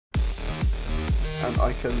and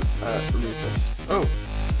I can remove this. Oh,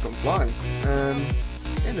 gone flying.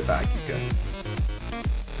 In the bag you go.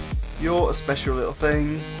 You're a special little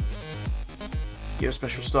thing. You're a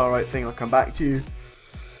special starlight thing. I'll come back to you.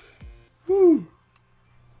 Woo.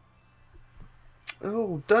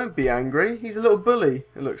 Oh, don't be angry. He's a little bully,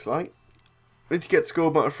 it looks like. I need to get to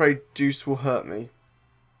school, but I'm afraid Juice will hurt me.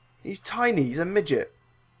 He's tiny. He's a midget.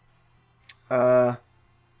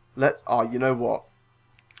 Let's. Oh, you know what?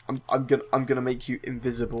 I'm gonna make you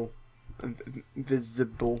invisible.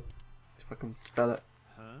 Invisible, if I can spell it.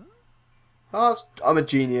 Oh, I'm a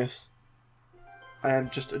genius. I am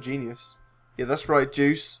just a genius. Yeah, that's right,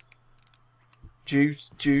 Juice.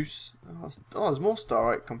 Juice. Oh, there's more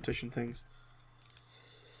Starlight competition things.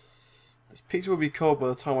 This pizza will be cold by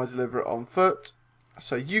the time I deliver it on foot,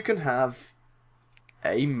 so you can have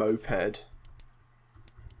a moped.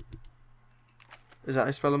 Is that how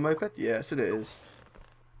you spell a moped? Yes, it is.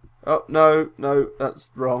 Oh, no,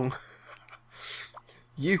 that's wrong.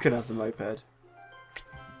 You can have the moped.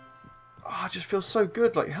 Oh, I just feel so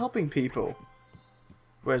good, like, helping people.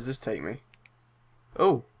 Where does this take me?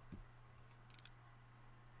 Oh.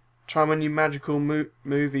 Try my new magical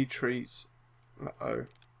movie treats. Uh-oh.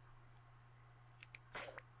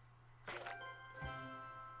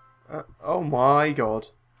 Oh my god.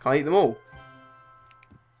 Can I eat them all?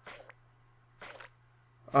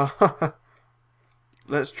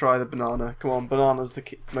 Let's try the banana. Come on, banana's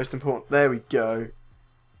the most important. There we go.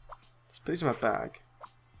 Let's put these in my bag.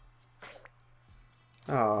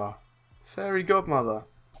 Ah, fairy godmother.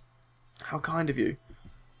 How kind of you.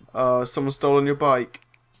 Someone's stolen your bike.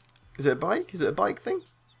 Is it a bike? Is it a bike thing?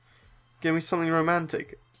 Give me something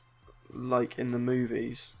romantic. Like in the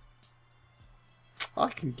movies. I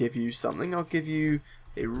can give you something. I'll give you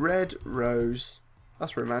a red rose.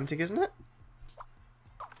 That's romantic, isn't it?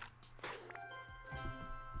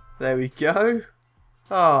 There we go.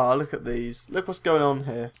 Ah, look at these. Look what's going on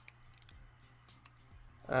here.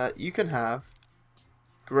 You can have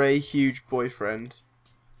grey huge boyfriend,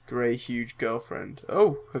 grey huge girlfriend.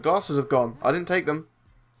 Oh, her glasses have gone. I didn't take them.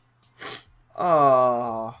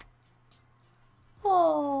 Ah.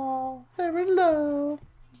 Oh, they're in love.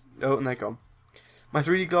 Oh, and they're gone. My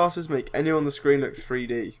 3D glasses make anyone on the screen look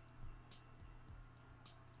 3D.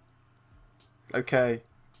 Okay.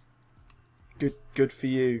 Good for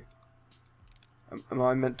you. Am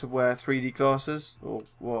I meant to wear 3D glasses? Or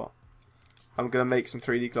what? I'm going to make some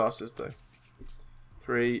 3D glasses though.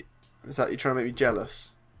 Is that you trying to make me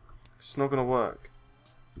jealous? It's not going to work.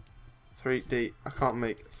 3D. I can't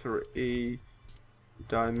make 3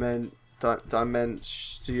 dimensional.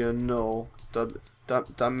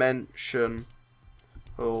 Dimension.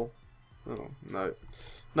 Oh, no.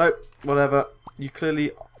 No, whatever. You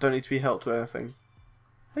clearly don't need to be helped with anything.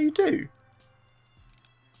 Oh, you do?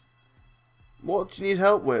 What do you need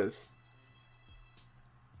help with?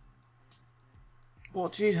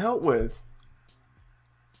 What do you need help with?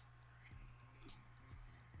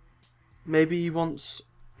 Maybe he wants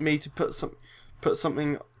me to put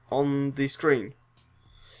something on the screen.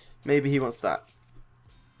 Maybe he wants that.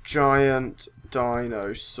 Giant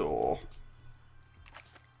dinosaur.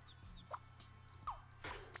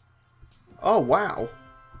 Oh wow!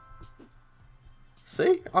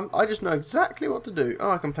 See, I just know exactly what to do. Oh,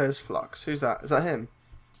 I can play as Flux. Who's that? Is that him?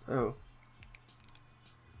 Oh.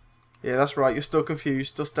 Yeah, that's right. You're still confused,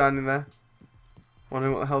 still standing there,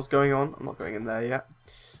 wondering what the hell's going on. I'm not going in there yet.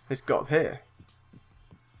 It's got up here.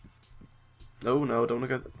 Oh no, I don't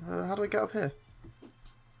want to go. How do I get up here?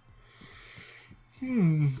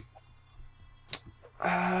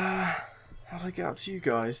 How do I get up to you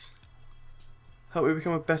guys? Help me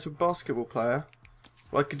become a better basketball player?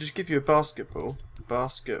 Well, I could just give you a basketball.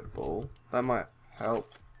 Basketball. That might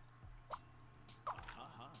help.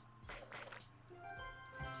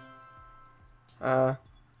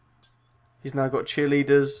 He's now got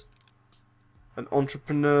cheerleaders. An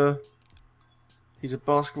entrepreneur. He's a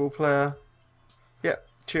basketball player. Yep,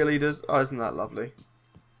 cheerleaders. Oh, isn't that lovely?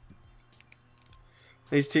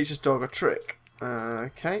 Needs to teach this dog a trick.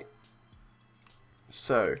 Okay.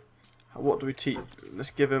 So, what do we teach?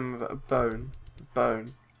 Let's give him a bone.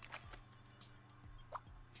 Bone.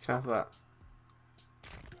 You can have that.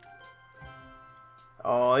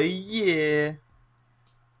 Oh yeah.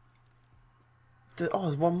 Oh,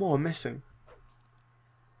 there's one more missing.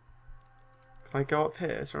 Can I go up here?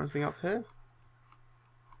 Is there anything up here?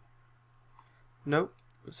 Nope.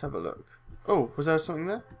 Let's have a look. Oh, was there something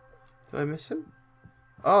there? Did I miss him?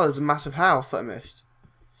 Oh, there's a massive house that I missed.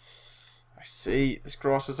 I see. This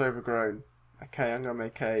grass is overgrown. Okay, I'm going to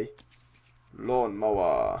make a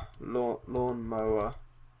lawnmower. Lawnmower.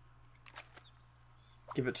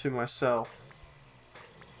 Give it to myself.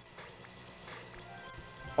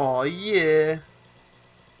 Oh yeah.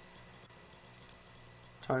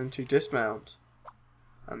 Time to dismount.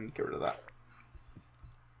 And get rid of that.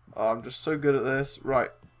 Oh, I'm just so good at this.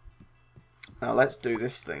 Right. Now let's do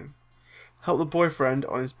this thing. Help the boyfriend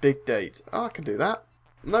on his big date. Oh, I can do that.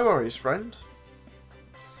 No worries, friend.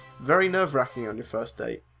 Very nerve-wracking on your first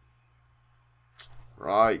date.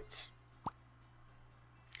 Right.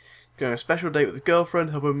 Going on a special date with his girlfriend.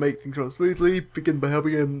 Help him make things run smoothly. Begin by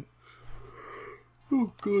helping him.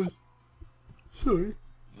 Oh, God. Sorry.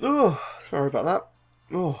 Oh, sorry about that.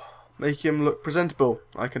 Oh, make him look presentable.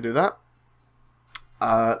 I can do that.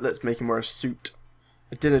 Let's make him wear a suit.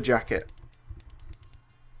 A dinner jacket.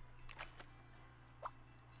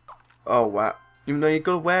 Oh, wow. Even though you've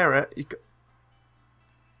got to wear it, you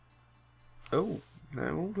oh,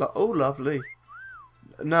 no. Oh, lovely.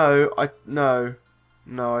 No, no.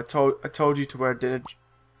 No, I told you to wear a dinner...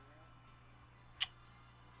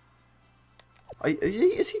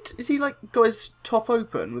 Is he like got his top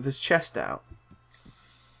open with his chest out?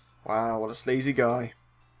 Wow, what a sleazy guy.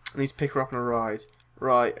 I need to pick her up on a ride.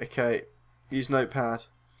 Right, okay. Use notepad.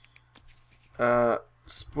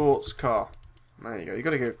 Sports car. There you go.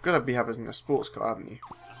 You gotta be having a sports car, haven't you?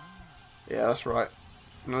 Yeah, that's right.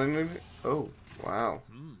 No, no, no. Oh, wow.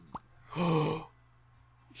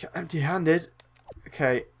 You're empty-handed.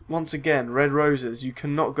 Okay, once again, red roses. You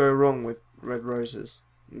cannot go wrong with red roses.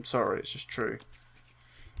 I'm sorry, it's just true.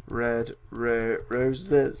 Red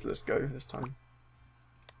roses. Let's go this time.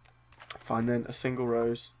 Fine then, a single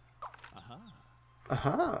rose.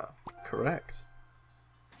 Aha, correct.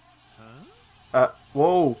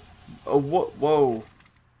 Whoa. Oh, what? Whoa.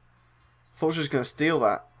 Thought she was going to steal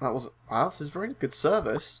that. That was... Wow, this is very good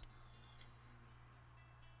service.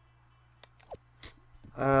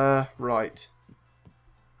 Right.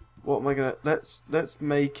 What am I going to... Let's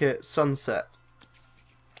make it sunset.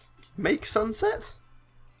 Make sunset?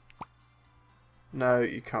 No,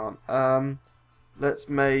 you can't. Let's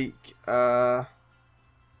make... God,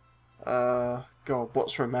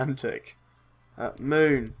 what's romantic?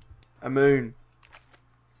 Moon. A moon.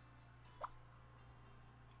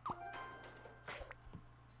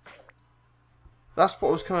 That's what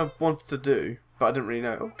I was kind of wanted to do, but I didn't really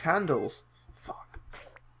know. Oh, candles. Fuck.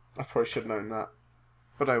 I probably should have known that.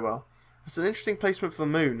 But oh well. It's an interesting placement for the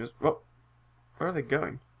moon. Well, where are they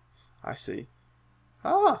going? I see.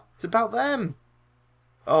 Ah, it's about them.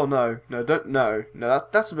 Oh no, no, don't, no,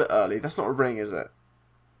 that's a bit early. That's not a ring, is it?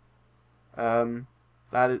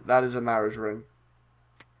 That is a marriage ring.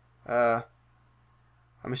 I'm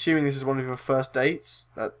assuming this is one of your first dates.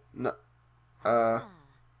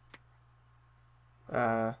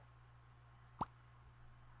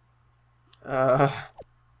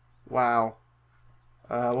 Wow.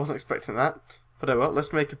 I wasn't expecting that. But oh well,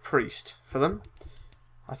 let's make a priest for them.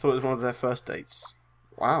 I thought it was one of their first dates.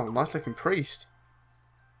 Wow, nice looking priest.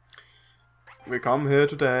 We come here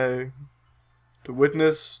today to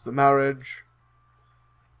witness the marriage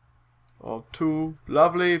of two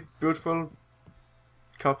lovely, beautiful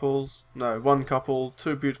couples. No, one couple,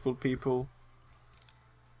 two beautiful people.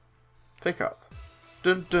 Pick up.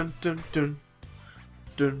 Dun dun dun dun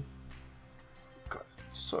dun. God,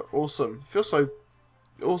 so awesome. Feels so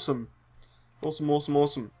awesome. Awesome, awesome,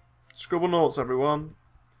 awesome. Scribblenauts, everyone.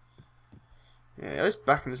 Yeah, he's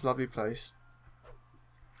back in this lovely place.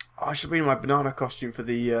 Oh, I should be in my banana costume for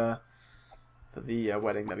the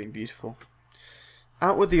wedding. That'd be beautiful.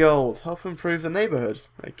 Out with the old. Help improve the neighbourhood.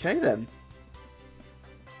 Okay then.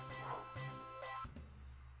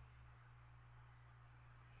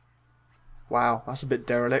 Wow, that's a bit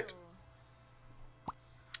derelict.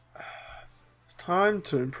 It's time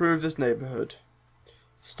to improve this neighbourhood.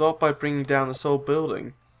 Start by bringing down this old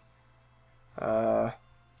building.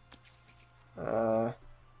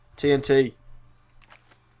 TNT.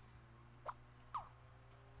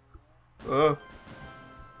 Oh.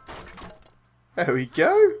 There we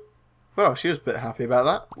go. Well, she was a bit happy about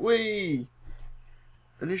that. Whee!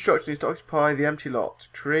 A new structure needs to occupy the empty lot.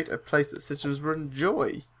 Create a place that citizens will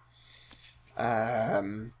enjoy.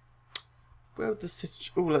 Where would the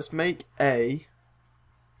citizens... Oh, let's make a...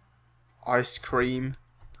 ice cream...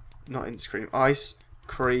 Not ice cream. Ice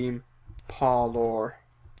cream parlour.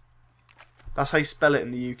 That's how you spell it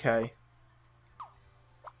in the UK.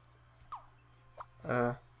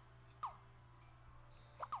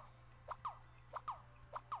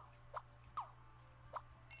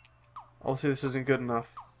 Obviously this isn't good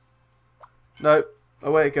enough. No,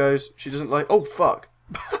 away it goes. She doesn't like... Oh, fuck!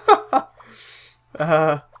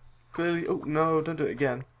 Clearly... Oh, no, don't do it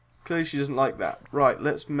again. Clearly she doesn't like that. Right,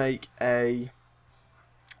 let's make a...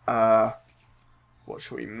 what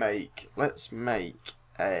shall we make? Let's make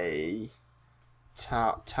a...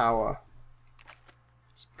 Tower.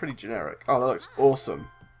 It's pretty generic. Oh, that looks awesome.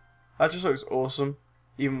 That just looks awesome,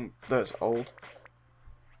 even though it's old.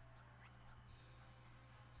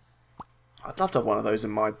 I'd love to have one of those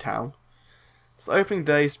in my town. It's the opening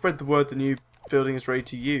day. Spread the word the new building is ready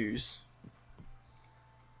to use.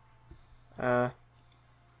 How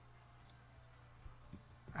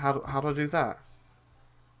do I do that?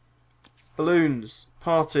 Balloons.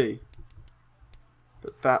 Party.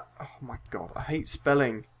 But that... Oh my god. I hate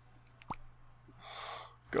spelling.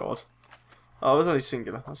 God. Oh, it was only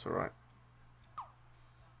singular. That's alright.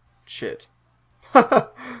 Shit.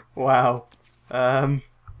 Wow.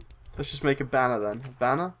 Let's just make a banner then. A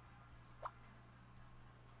banner?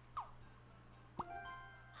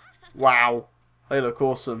 Wow. They look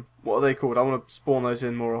awesome. What are they called? I want to spawn those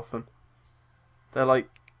in more often. They're like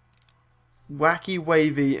wacky,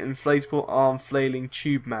 wavy, inflatable arm flailing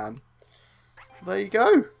tube man. There you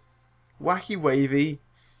go. Wacky, wavy.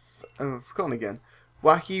 I've forgotten again.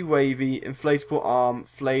 Wacky, wavy, inflatable arm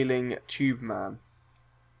flailing tube man.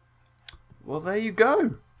 Well, there you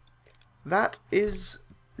go. That is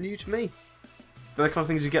new to me. They're the kind of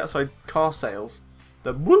things you get outside car sales.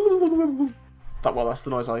 The well, that's the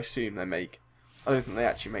noise I assume they make. I don't think they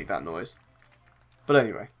actually make that noise. But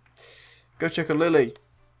anyway, go check on Lily.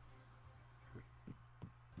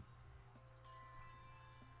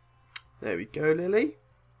 There we go, Lily.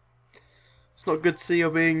 It's not good to see you're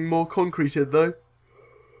being more concreted, though.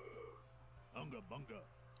 Unga bunga.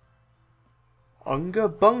 Unga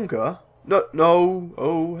bunga? No, no.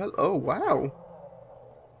 Oh, hello. Oh, wow.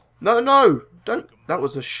 No, no. Don't. That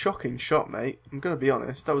was a shocking shot, mate. I'm going to be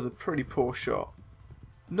honest. That was a pretty poor shot.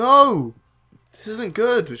 No. This isn't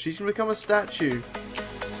good. She's going to become a statue.